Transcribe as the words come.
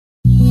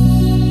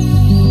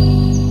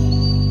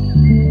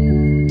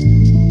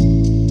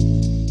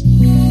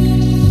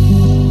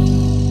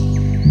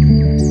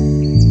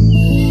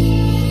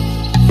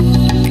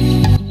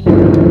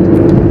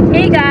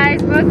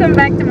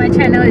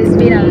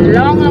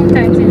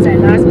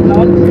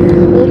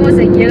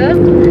here.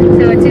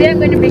 So today I'm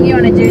going to bring you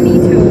on a journey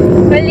to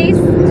Perlis.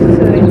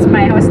 So it's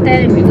my hostel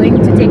and we're going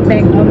to take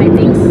back all my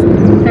things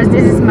because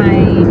this is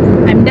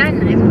I'm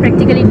done. I'm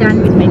practically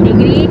done with my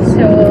degree.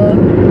 So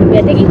we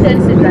are taking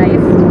turns to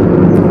drive.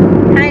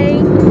 Hi.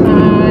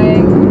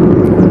 Bye.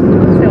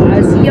 So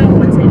I'll see you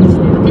once I reach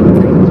there.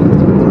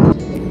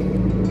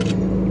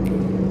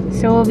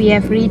 So we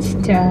have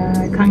reached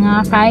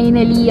Kanga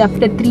finally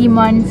after 3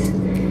 months.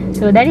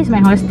 So that is my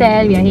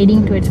hostel. We are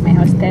heading towards my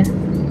hostel.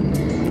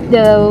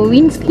 The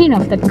windscreen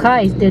of the car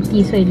is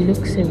dirty, so it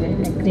looks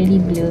like really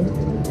blur.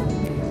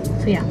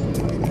 So yeah.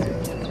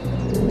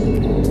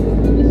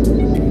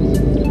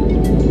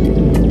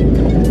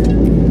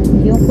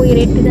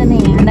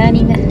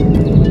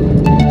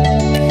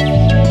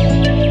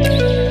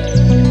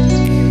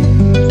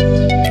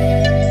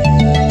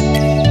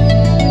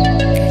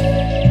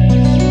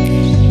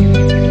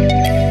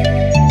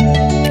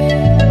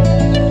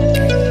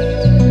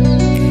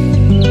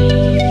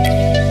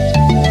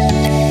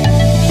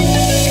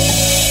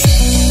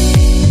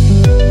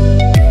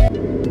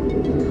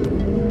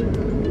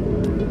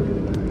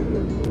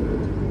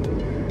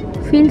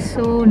 Feels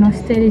so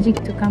nostalgic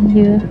to come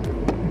here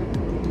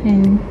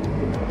and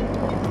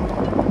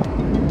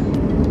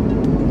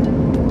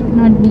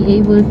not be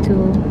able to.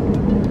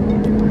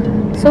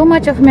 So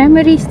much of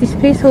memories this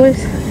place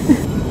holds.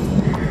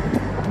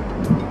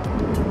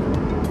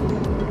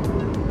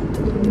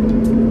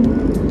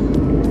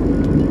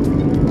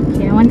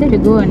 Okay, I wanted to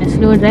go on a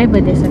slow drive,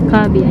 but there's a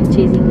car behind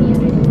chasing me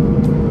already.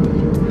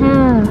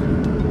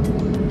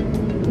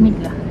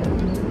 Midla.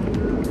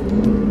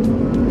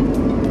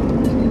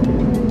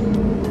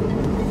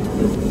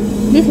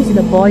 This is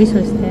the boys'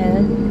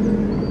 hostel.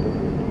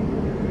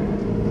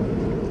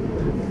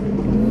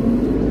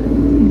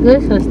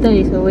 Girls' hostel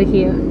is over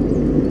here.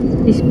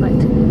 This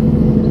part.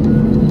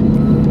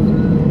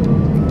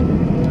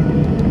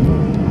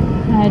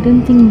 I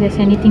don't think there's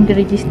anything to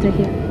register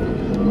here.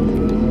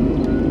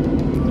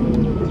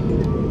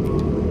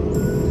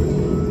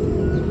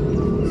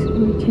 So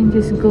we can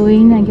just go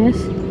in, I guess.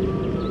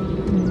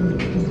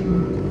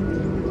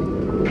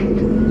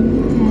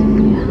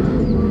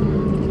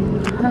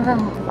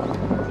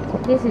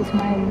 And this is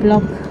my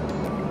block.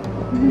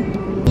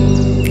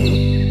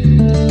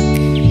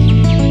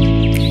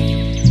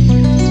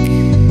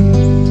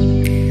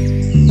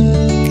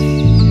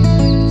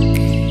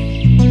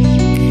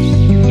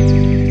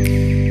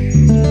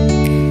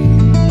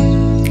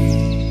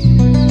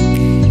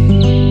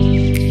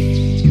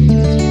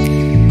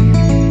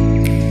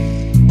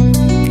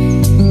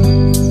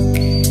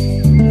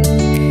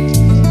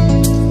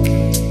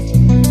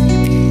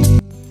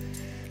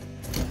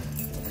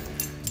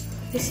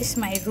 This is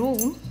my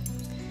room.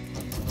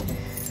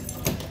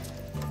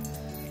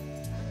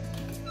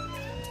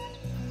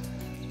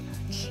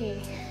 Okay,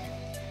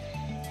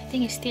 I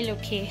think it's still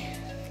okay.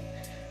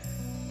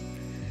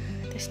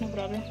 There's no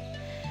problem.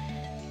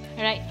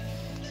 Alright,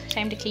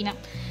 time to clean up.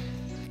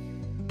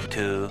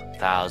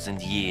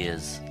 2,000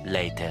 years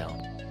later.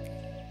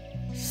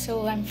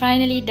 So I'm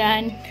finally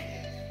done.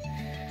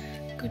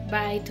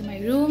 Goodbye to my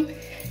room.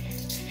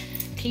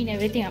 Clean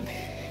everything up.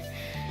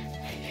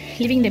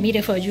 Leaving the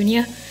mirror for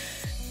Junior.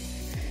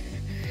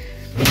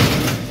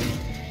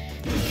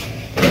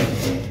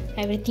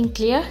 Everything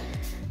clear.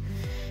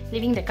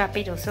 Leaving the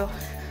carpet also.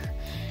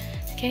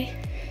 Okay,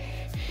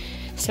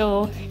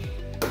 so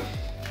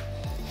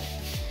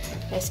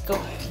let's go.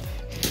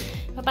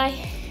 Bye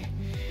bye.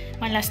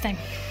 One last time.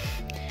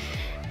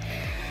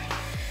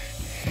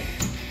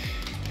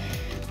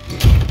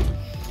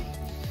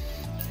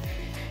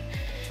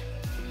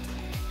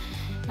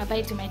 Bye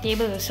bye to my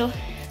table also.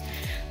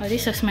 Oh,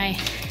 this was my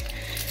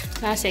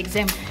last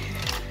exam.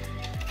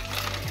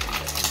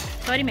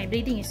 Sorry, my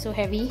breathing is so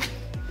heavy.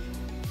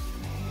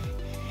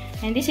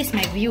 And this is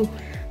my view.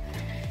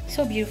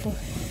 So beautiful.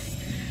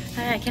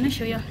 I cannot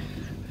show you.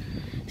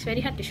 It's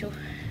very hard to show.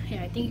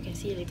 Yeah, I think you can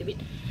see a little bit.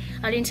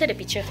 I'll insert a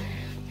picture.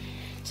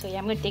 So yeah,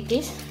 I'm going to take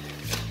this.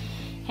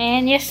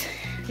 And yes,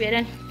 we're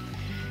done.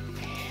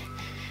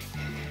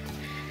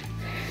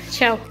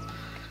 Ciao.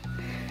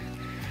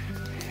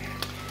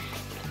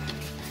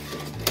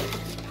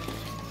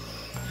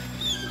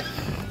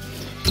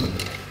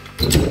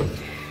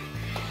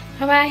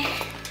 Bye bye.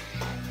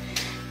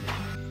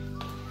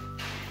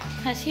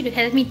 Ask you to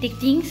help me take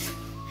things.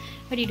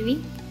 What are you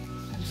doing?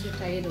 I'm so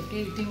tired, okay?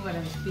 You think what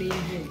I'm playing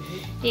here, is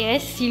it?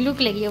 Yes, you look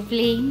like you're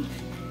playing.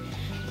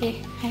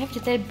 Okay, I have to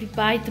say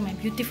bye to my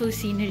beautiful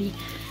scenery.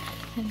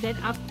 And then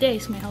up there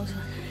is my house.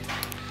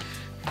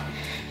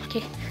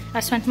 Okay,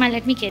 Aswantma,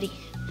 let me carry.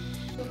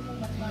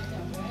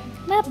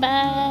 Bye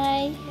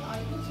bye.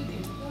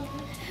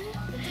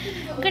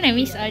 I'm gonna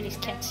miss all these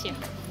cats here.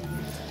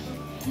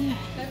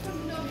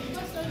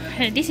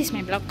 This is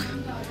my block.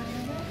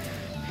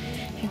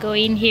 Go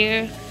in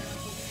here.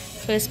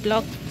 First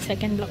block,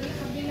 second block.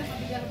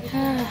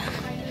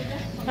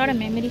 A lot of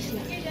memories.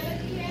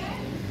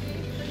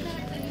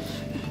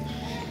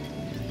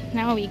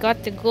 Now we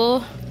got to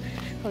go.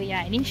 Oh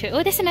yeah, I didn't show.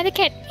 Oh, there's another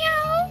cat.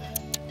 Meow.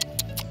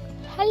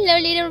 Hello,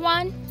 little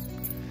one.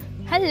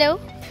 Hello.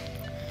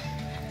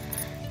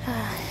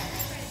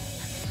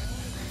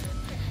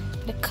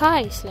 The car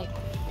is like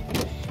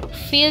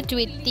filled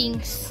with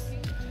things.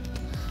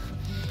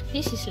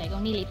 This is like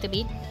only a little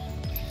bit.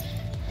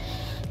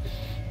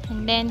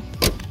 And then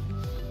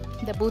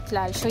the booth,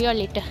 I'll show you all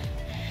later.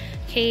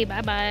 Okay,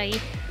 bye bye.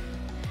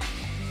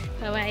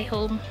 Bye bye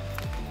home.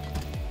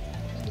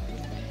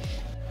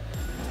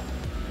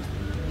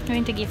 I'm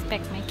going to give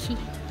back my key.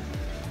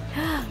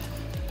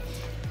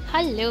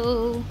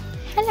 Hello.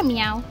 Hello,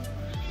 meow.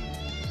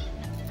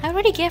 I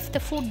already gave the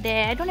food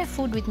there. I don't have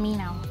food with me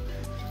now.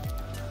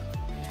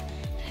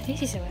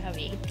 This is our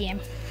ATM.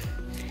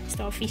 It's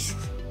the office.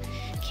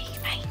 Okay,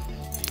 bye.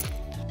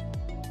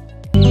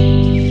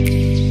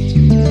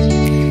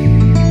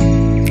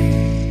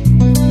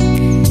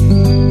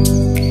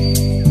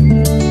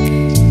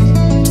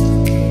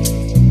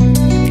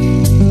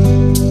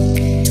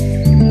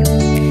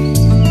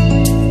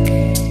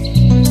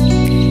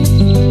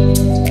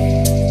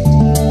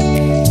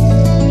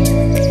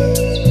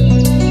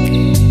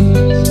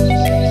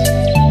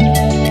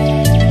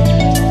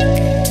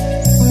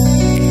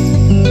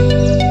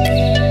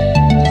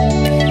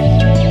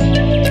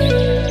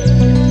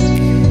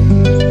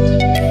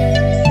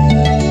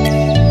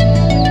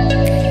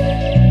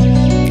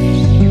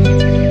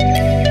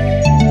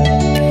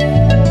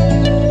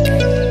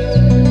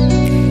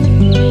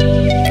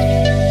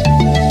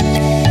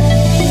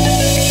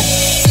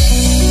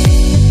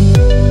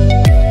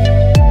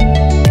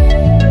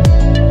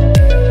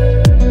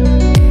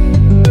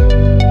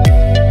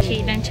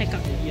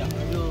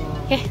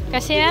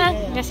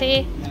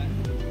 Kasih.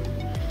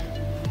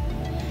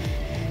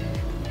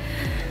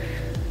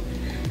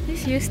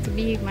 This used to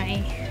be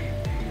my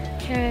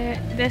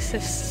there's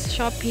a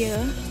shop here.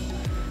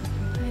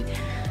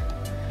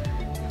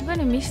 I'm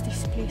gonna miss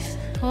this place.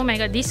 Oh my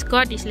god, this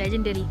god is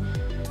legendary.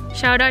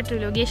 Shout out to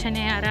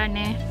Logeshane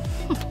Arane.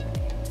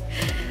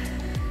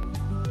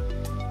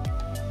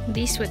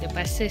 These were the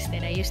buses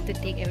that I used to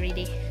take every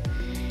day.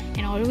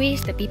 And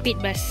always the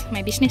Pipit bus,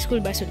 my business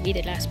school bus, would be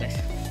the last bus.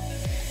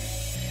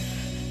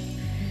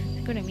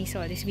 I'm gonna miss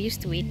all this. We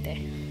used to wait there.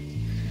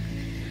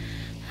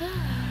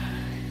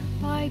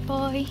 Bye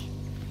bye.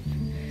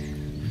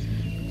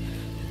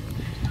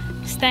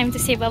 It's time to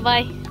say bye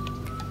bye.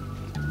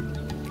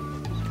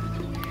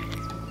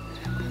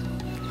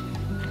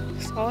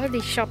 So all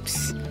these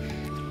shops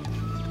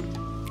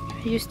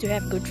used to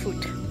have good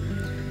food.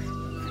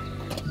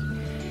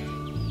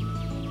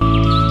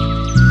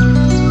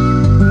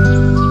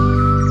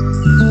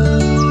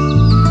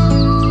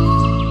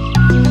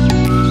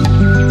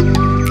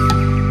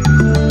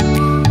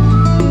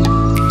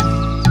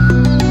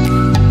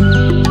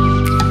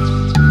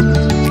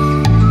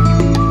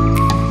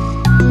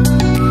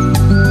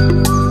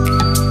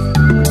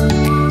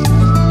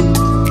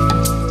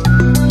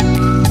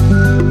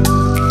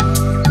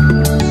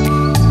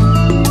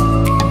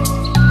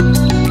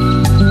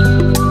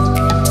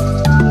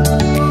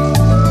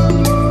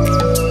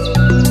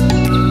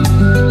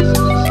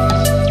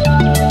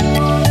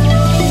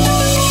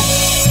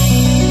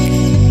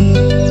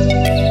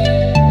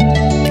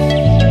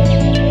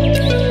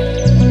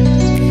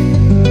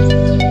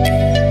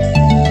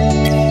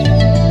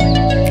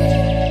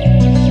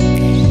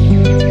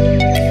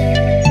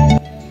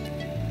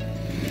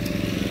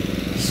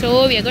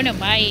 So we are going to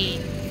buy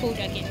food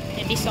again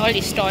at this all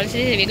these stalls.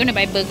 We're going to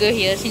buy burger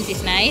here since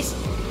it's nice.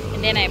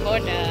 And then I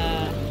bought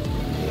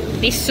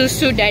this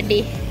susu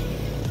daddy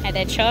at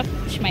that shop,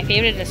 which is my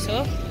favorite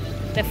also.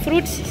 The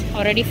fruits is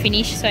already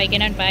finished, so I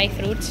cannot buy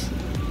fruits.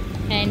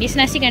 And this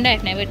nasi kanda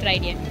I've never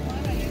tried yet.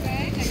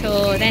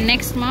 So then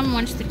next mom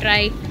wants to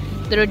try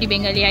the roti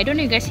bengali. I don't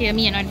know if you guys hear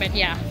me or not, but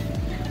yeah.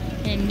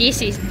 And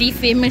this is the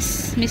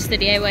famous Mr.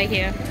 DIY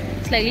here.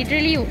 It's like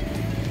literally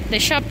the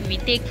shop we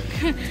take.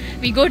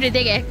 We go to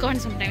take aircon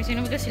sometimes, you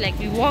know, because like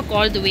we walk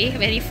all the way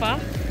very far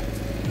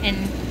and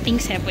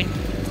things happen.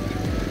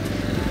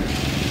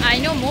 I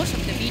know most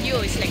of the video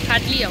is like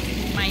hardly of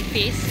my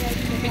face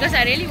because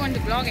I really want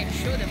to vlog and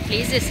show the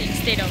places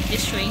instead of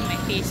just showing my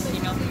face,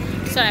 you know.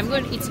 So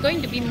it's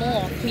going to be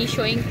more of me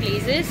showing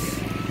places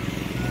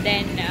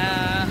than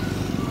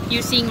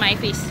you seeing my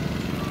face.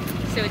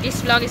 So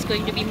this vlog is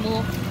going to be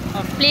more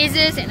of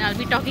places and I'll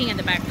be talking at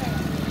the back.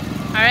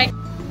 Alright.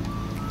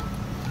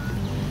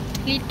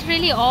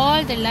 Literally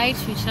all the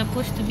lights which are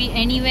supposed to be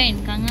anywhere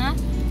in Kanga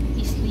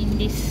is in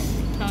this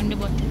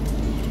roundabout.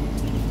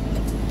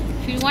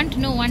 If you want to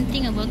know one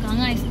thing about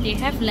Kanga is they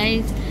have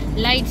lights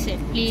at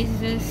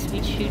places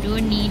which you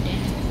don't need,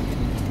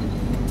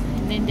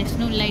 and then there's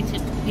no lights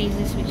at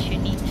places which you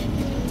need,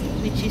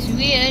 which is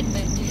weird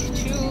but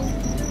it's true.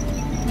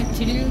 What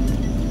to do?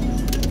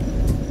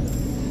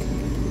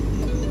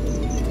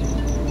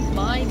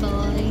 Bye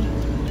bye.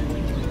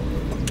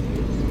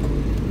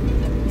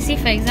 See,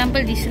 for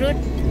example, this road,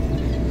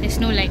 there's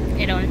no light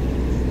at all.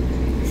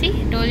 See,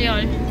 I told you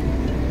all.